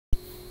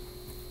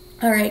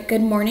All right, good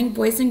morning,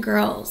 boys and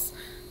girls.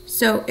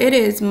 So it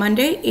is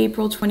Monday,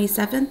 April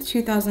 27th,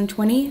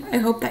 2020. I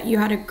hope that you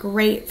had a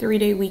great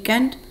 3-day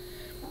weekend.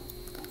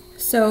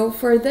 So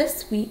for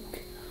this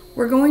week,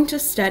 we're going to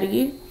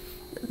study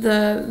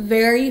the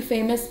very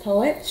famous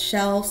poet,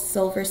 Shel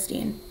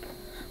Silverstein.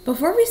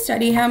 Before we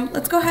study him,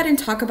 let's go ahead and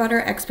talk about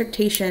our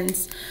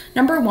expectations.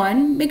 Number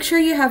one, make sure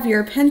you have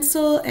your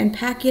pencil and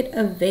packet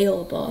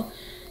available.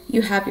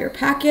 You have your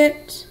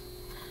packet.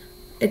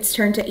 It's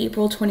turned to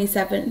April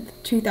 27th,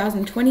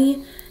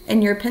 2020,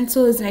 and your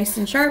pencil is nice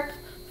and sharp,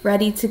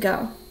 ready to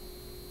go.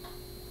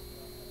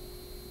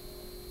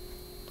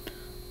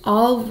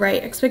 All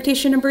right,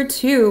 expectation number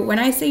two, when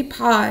I say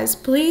pause,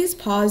 please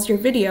pause your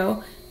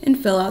video and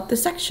fill out the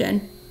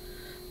section.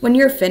 When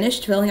you're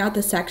finished filling out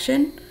the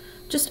section,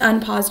 just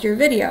unpause your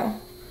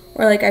video.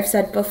 Or like I've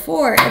said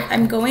before, if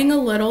I'm going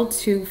a little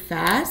too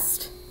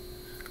fast,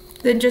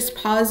 then just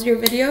pause your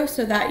video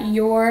so that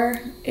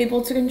you're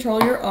able to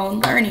control your own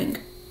learning.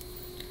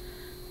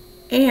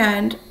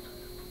 And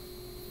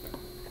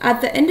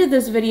at the end of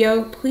this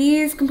video,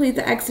 please complete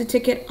the exit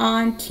ticket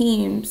on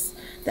Teams.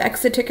 The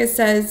exit ticket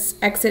says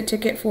exit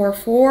ticket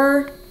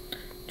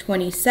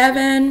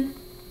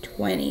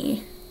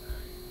 442720.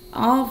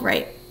 All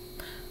right,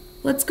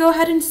 let's go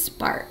ahead and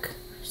spark.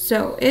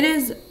 So it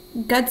is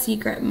Gutsy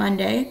Grit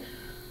Monday.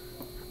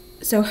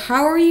 So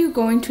how are you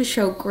going to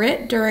show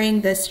grit during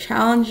this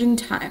challenging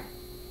time?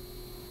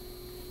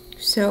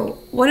 So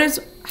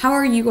how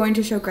are you going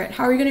to show grit?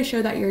 How are you going to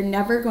show that you're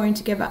never going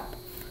to give up?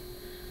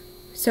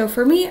 So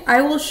for me,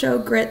 I will show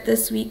grit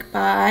this week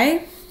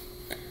by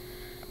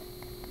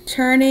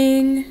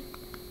turning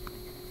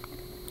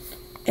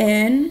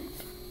in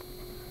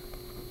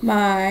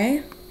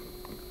my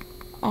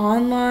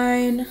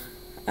online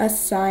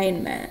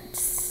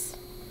assignments.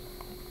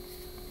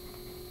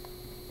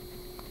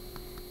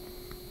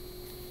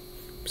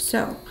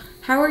 So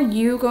how are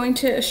you going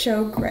to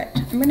show grit?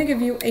 I'm going to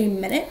give you a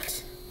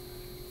minute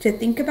to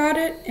think about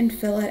it and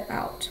fill it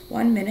out.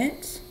 1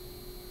 minute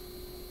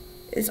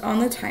is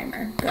on the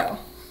timer. Go.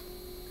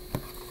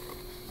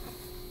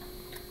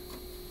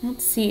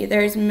 Let's see,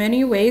 there's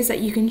many ways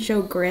that you can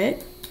show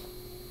grit.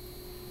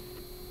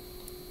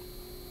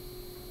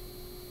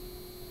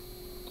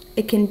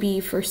 It can be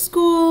for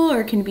school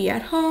or it can be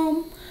at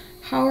home.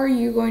 How are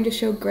you going to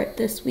show grit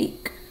this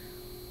week?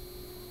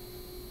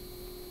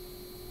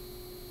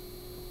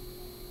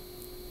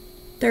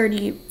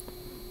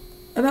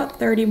 About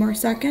 30 more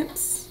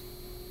seconds.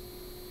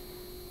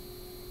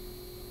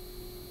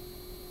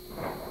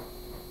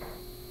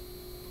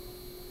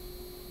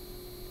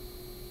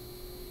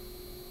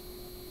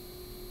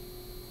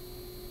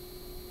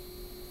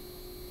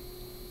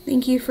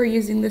 Thank you for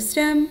using the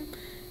stem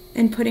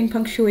and putting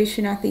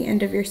punctuation at the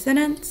end of your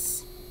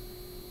sentence.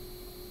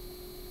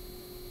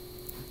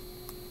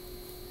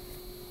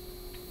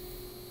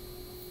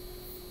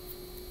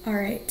 All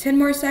right, 10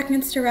 more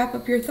seconds to wrap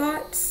up your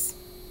thoughts.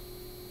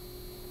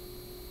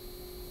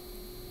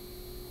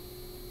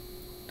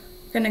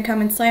 We're gonna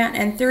come and slant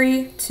in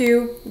 3,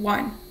 2,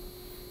 1.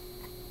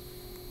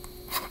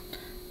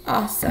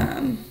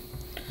 Awesome.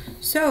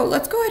 So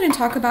let's go ahead and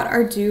talk about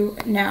our do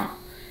now.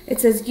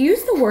 It says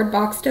use the word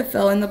box to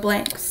fill in the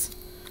blanks.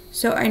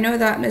 So I know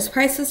that Ms.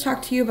 Price has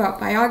talked to you about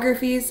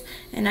biographies,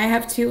 and I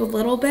have too a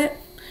little bit.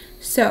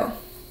 So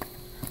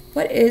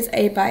what is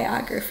a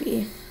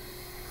biography?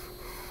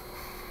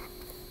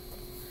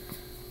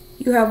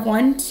 You have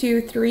 1,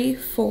 2, 3,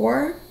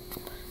 4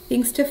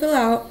 things to fill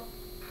out.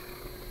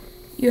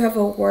 You have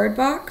a word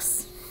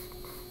box,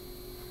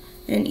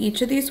 and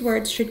each of these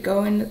words should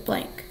go in the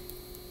blank.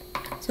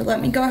 So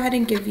let me go ahead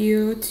and give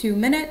you 2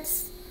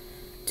 minutes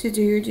to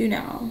do your do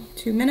now.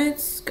 2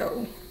 minutes,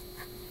 go.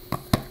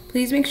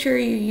 Please make sure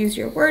you use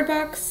your word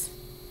box.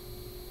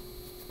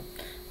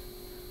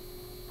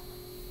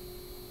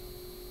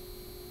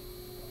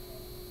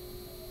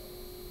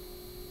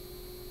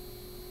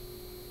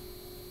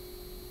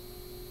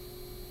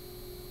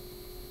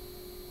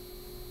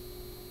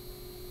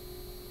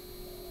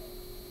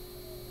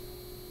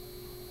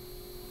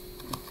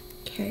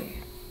 Okay.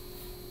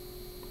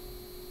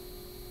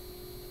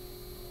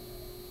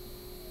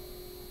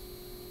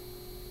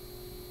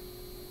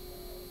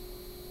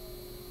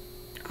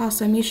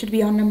 Awesome, you should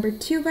be on number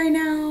 2 by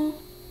now.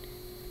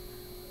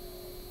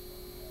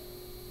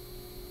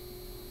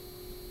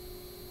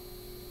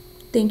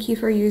 Thank you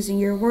for using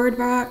your word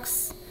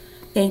box.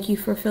 Thank you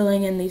for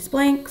filling in these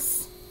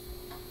blanks.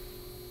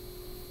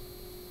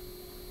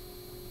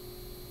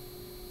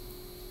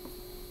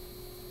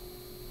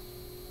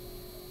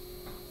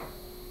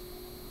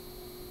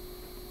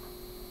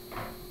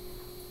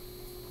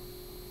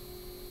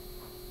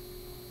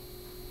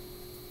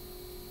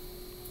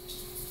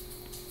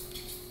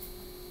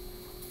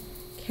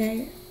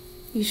 Okay,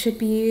 you should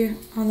be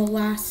on the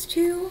last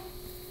 2.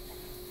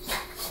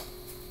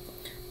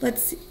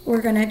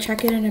 We're gonna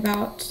check it in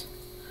about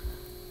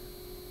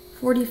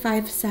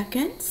 45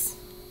 seconds.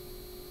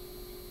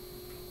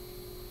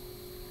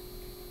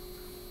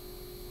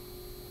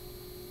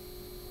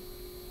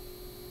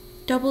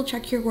 double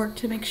check your work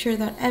to make sure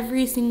that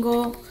every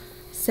single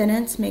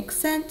sentence makes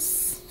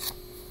sense.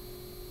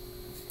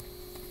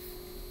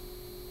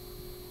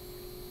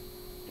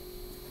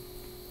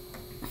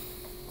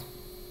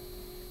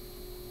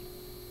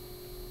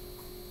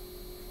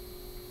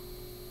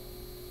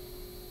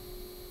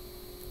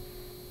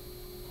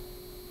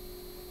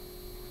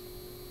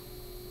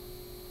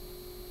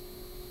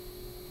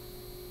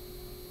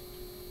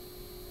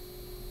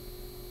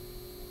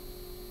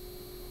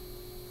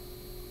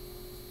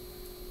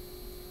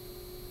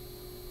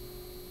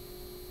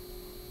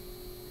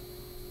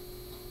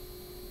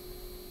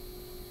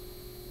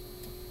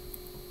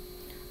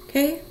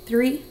 Okay,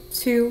 3,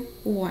 2,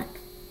 1.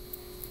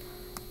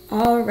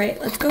 All right,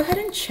 let's go ahead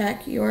and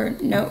check your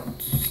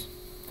notes.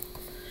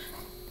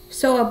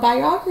 So a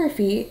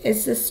biography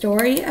is the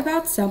story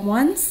about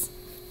someone's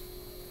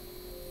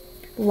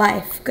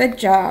life. Good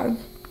job.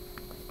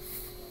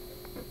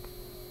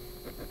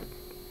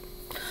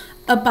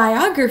 A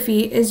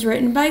biography is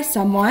written by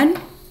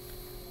someone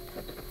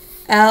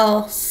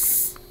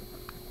else.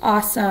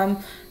 Awesome.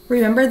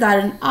 Remember that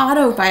an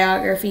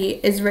autobiography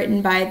is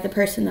written by the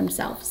person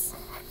themselves.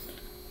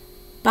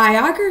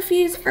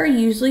 Biographies are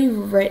usually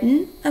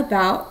written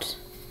about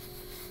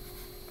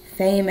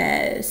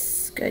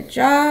famous, good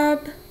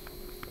job,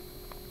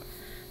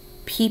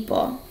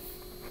 people.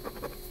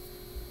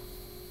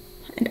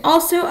 And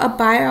also a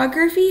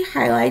biography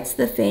highlights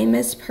the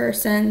famous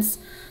person's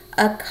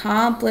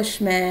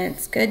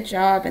accomplishments. Good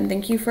job, and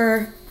thank you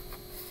for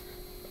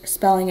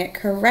spelling it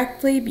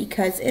correctly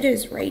because it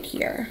is right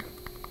here.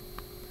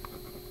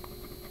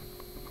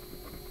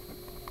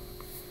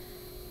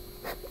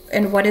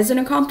 And what is an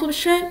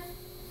accomplishment?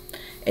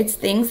 It's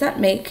things that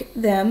make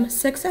them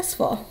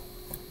successful.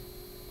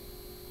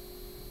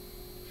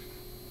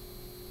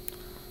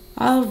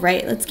 All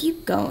right, let's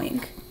keep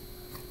going.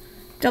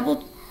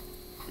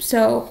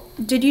 So,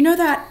 did you know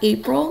that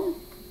April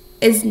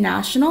is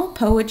National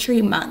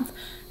Poetry Month?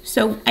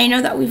 So, I know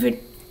that we've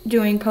been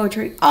doing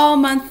poetry all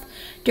month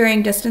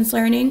during distance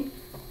learning,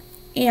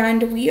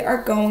 and we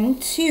are going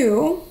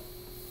to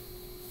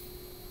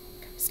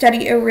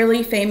study a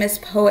really famous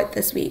poet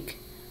this week.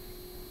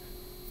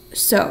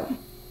 So,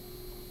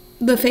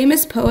 the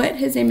famous poet,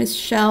 his name is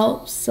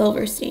Shel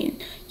Silverstein.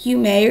 You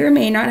may or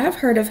may not have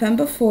heard of him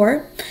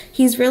before.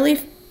 He's really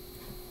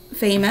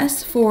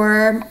famous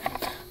for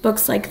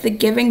books like The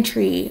Giving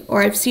Tree,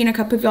 or I've seen a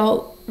couple of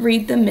y'all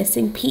read The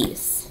Missing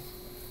Piece.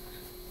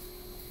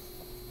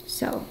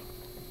 So,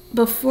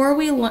 before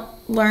we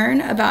learn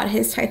about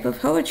his type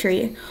of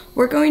poetry,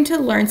 we're going to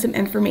learn some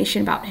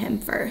information about him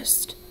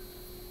first.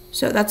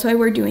 So that's why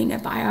we're doing a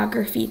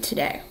biography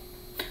today.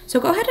 So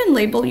go ahead and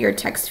label your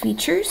text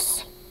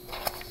features.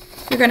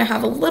 You're going to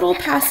have a little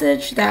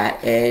passage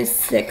that is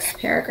 6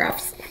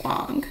 paragraphs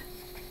long.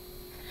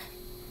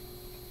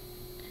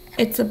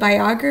 It's a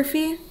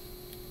biography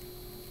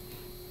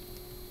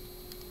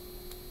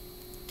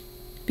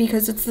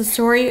because it's the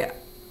story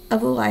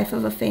of the life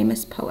of a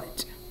famous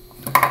poet.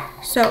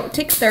 So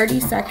take 30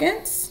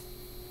 seconds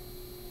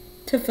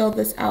to fill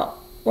this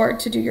out or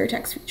to do your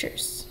text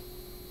features.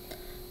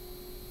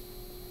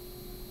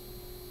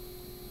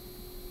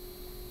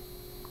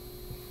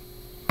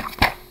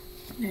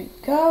 There you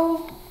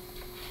go.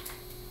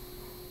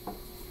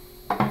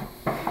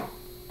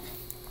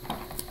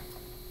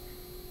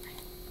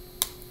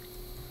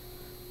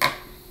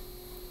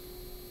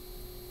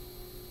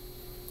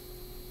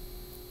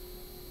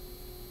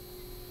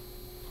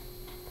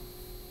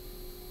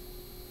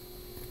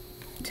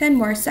 Ten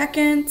more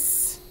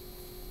seconds.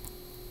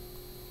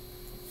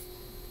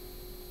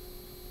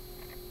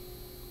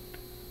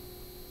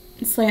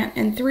 Slant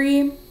in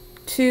 3,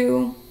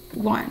 2,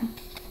 1.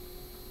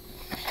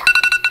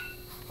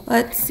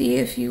 Let's see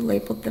if you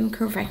labeled them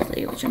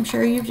correctly, which I'm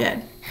sure you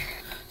did.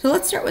 So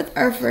let's start with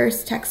our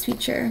first text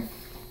feature.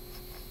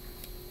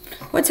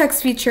 What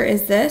text feature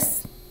is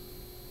this?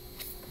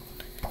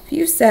 If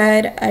you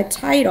said a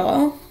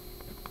title,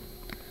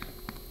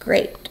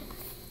 great.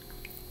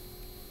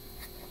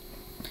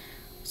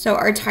 So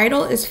our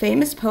title is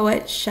Famous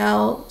Poet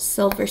Shel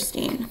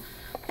Silverstein.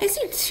 I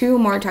see 2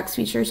 more text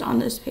features on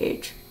this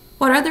page.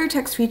 What other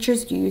text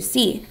features do you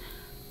see?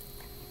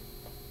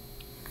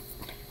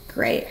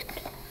 Great.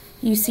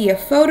 You see a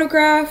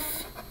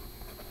photograph.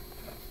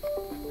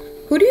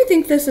 Who do you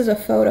think this is a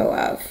photo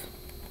of?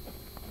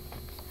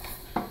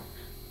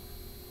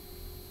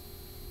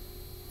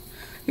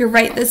 You're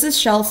right, this is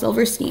Shel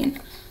Silverstein.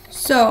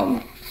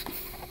 So,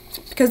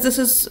 because this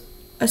is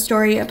a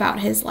story about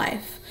his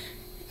life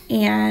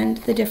and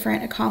the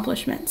different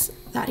accomplishments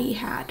that he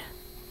had.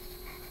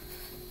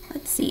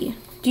 Let's see.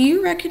 Do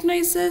you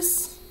recognize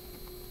this?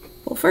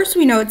 Well, first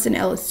we know it's an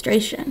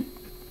illustration.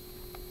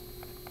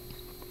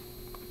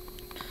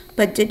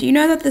 But did you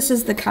know that this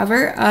is the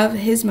cover of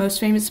his most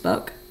famous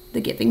book,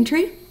 The Giving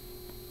Tree?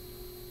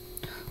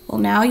 Well,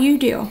 now you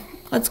do.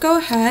 Let's go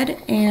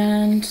ahead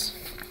and,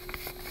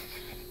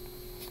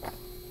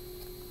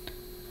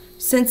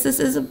 since this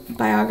is a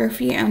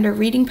biography and a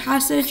reading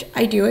passage,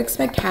 I do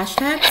expect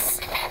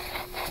hashtags.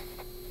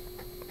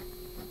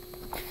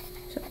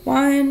 So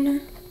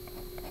 1,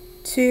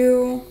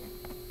 2,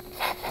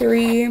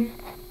 3,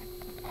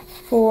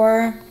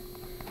 4,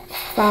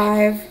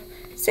 5,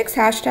 6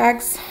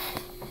 hashtags.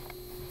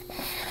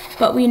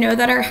 But we know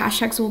that our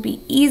hashtags will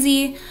be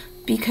easy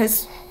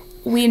because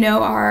we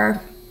know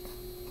our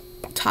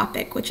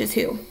topic, which is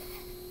who?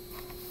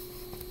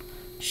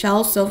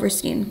 Shel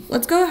Silverstein.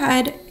 Let's go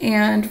ahead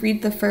and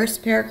read the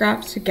first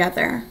paragraph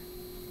together.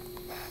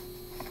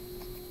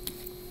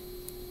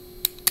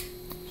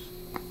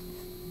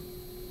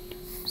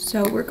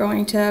 So we're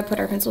going to put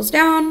our pencils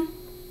down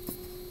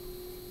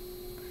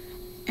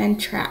and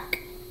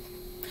track.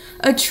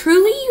 A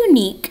truly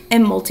unique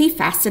and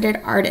multifaceted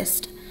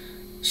artist,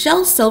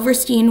 Shel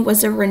Silverstein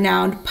was a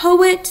renowned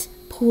poet,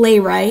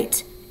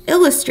 playwright,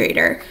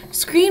 illustrator,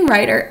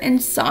 screenwriter, and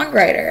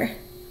songwriter.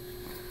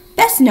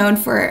 Best known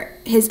for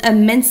his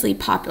immensely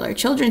popular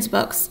children's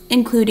books,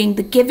 including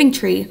The Giving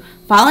Tree,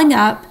 Falling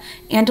Up,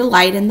 and A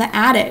Light in the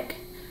Attic.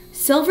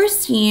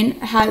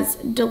 Silverstein has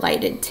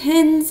delighted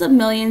tens of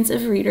millions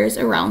of readers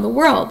around the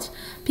world,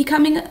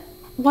 becoming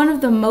one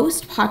of the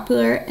most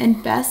popular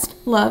and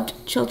best-loved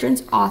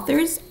children's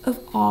authors of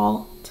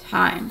all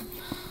time.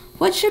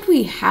 What should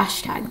we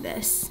hashtag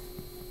this?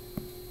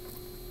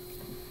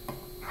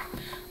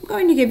 I'm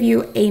going to give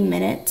you a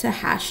minute to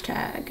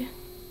hashtag.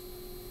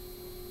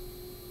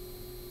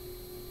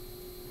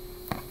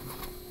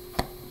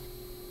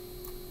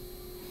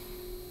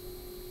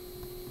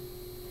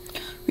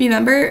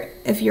 Remember,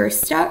 if you're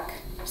stuck,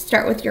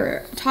 start with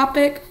your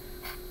topic.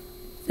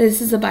 This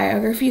is a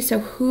biography, so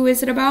who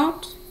is it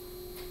about?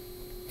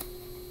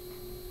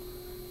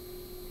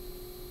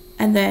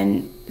 And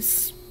then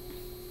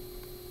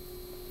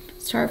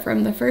start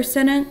from the first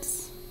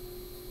sentence,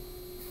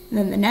 and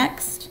then the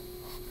next.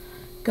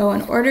 Go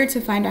in order to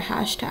find a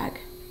hashtag.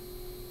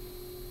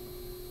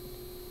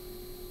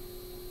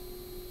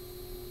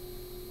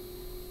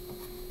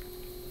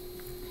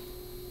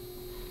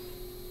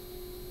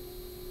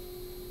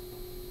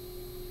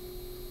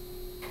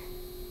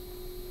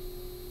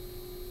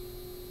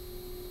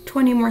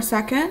 $20 more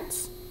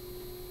seconds.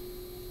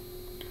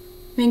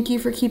 Thank you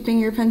for keeping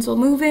your pencil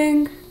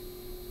moving.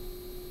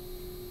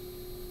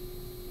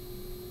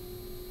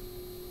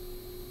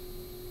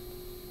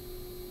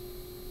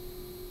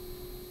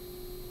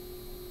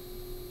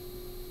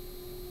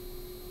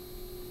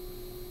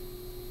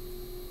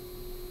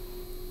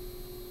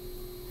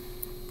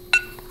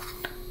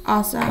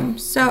 Awesome.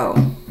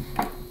 So,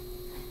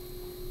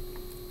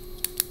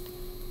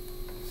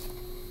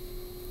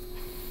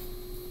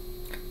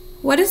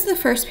 what is the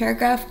first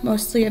paragraph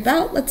mostly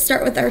about? Let's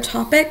start with our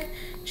topic,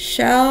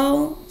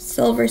 Shel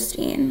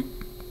Silverstein.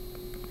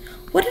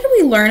 What did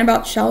we learn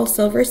about Shel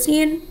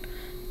Silverstein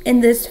in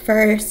this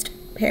first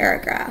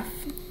paragraph?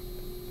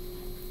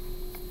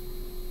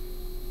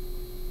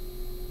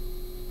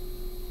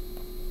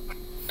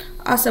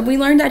 Awesome. We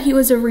learned that he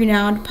was a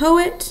renowned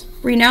poet.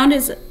 Renowned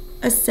is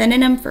a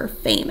synonym for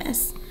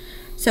famous.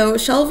 So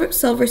Shel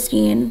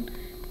Silverstein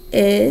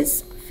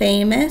is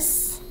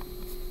famous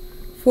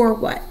for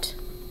what?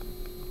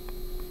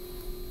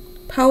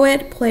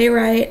 Poet,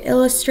 playwright,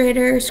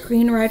 illustrator,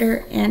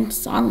 screenwriter, and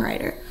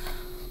songwriter.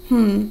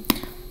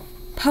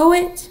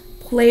 Poet,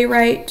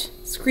 playwright,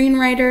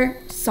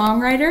 screenwriter,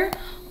 songwriter.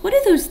 What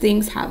do those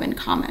things have in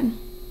common?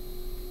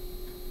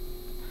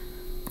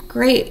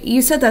 Great.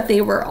 You said that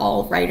they were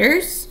all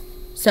writers.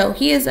 So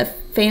he is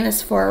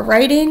famous for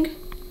writing.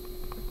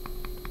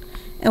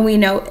 And we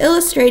know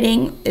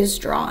illustrating is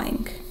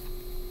drawing.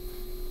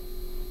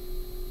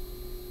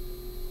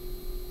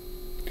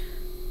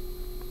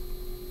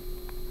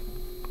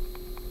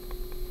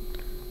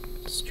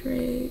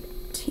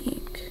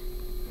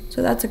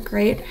 So that's a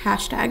great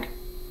hashtag.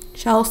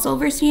 Shel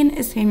Silverstein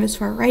is famous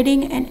for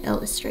writing and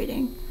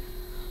illustrating.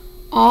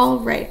 All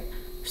right,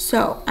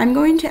 so I'm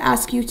going to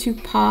ask you to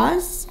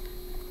pause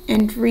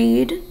and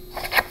read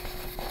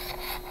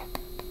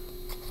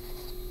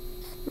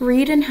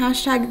and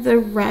hashtag the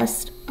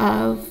rest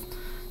of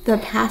the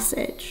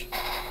passage.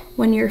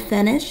 When you're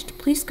finished,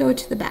 please go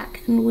to the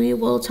back and we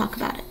will talk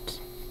about it.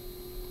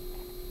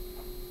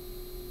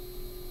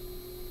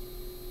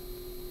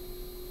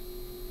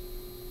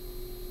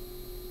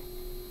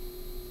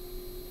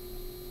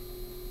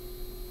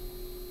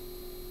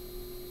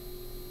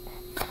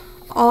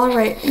 All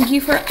right, thank you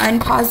for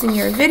unpausing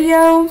your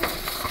video.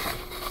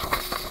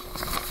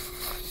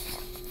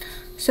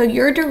 So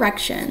your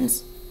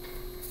directions.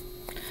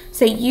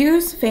 Say,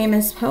 use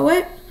famous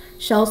poet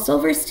Shel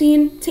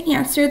Silverstein to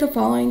answer the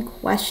following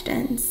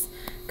questions.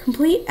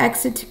 Complete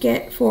exit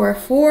ticket for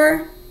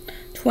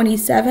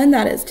 4/27,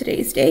 that is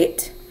today's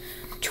date,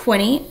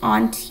 20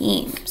 on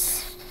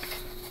Teams.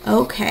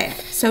 Okay,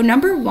 so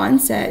number 1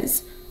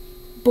 says,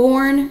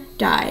 born,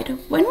 died.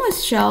 When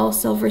was Shel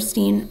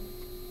Silverstein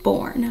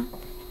born?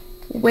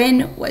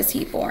 When was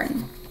he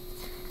born?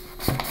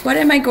 What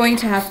am I going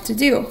to have to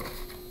do?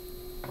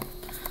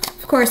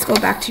 Of course, go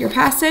back to your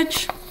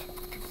passage.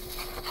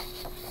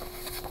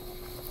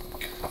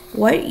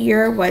 What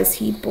year was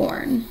he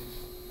born?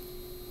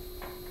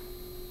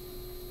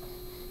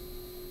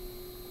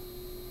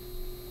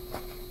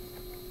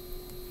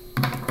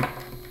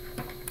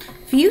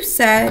 If you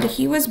said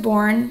he was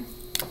born,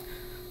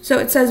 so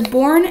it says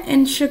born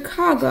in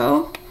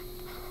Chicago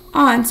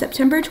on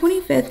September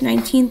 25th,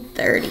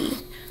 1930.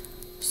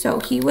 So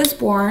he was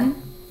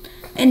born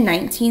in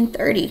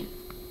 1930.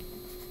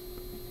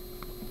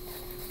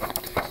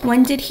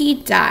 When did he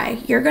die?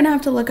 You're going to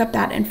have to look up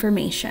that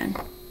information.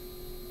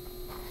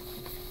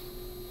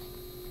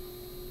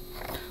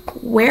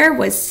 Where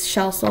was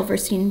Shel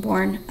Silverstein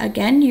born?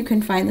 Again, you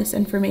can find this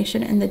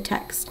information in the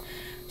text.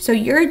 So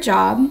your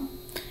job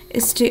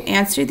is to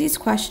answer these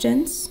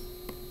questions.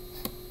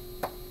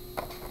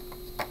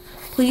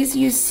 Please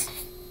use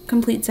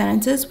complete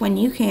sentences when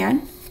you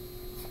can.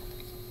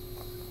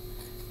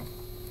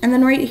 And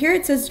then right here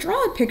it says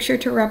draw a picture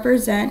to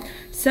represent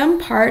some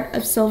part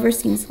of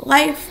Silverstein's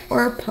life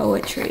or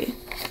poetry.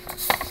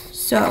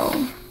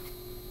 So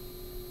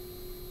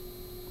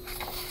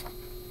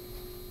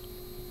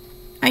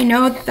I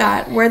know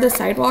that Where the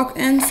Sidewalk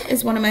Ends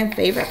is one of my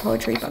favorite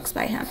poetry books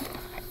by him.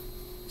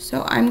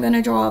 So I'm going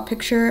to draw a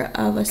picture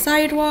of a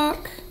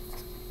sidewalk.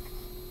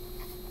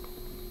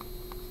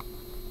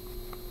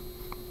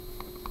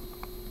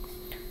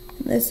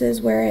 This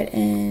is where it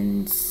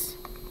ends.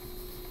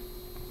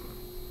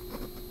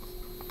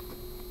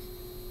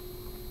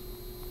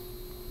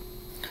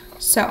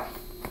 So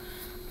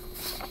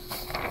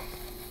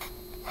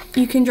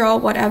you can draw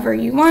whatever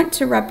you want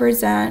to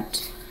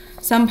represent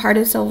some part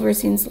of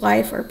Silverstein's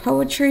life or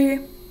poetry,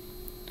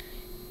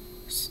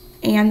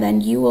 and then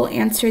you will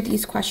answer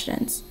these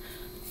questions.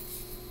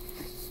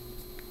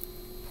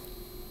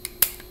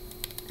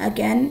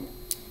 Again,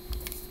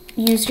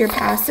 use your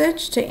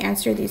passage to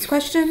answer these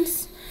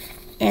questions,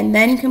 and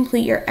then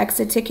complete your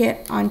exit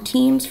ticket on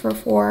Teams for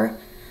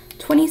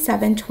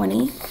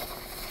 4/27/20.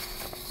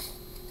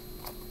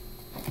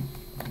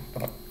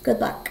 Good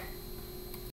luck.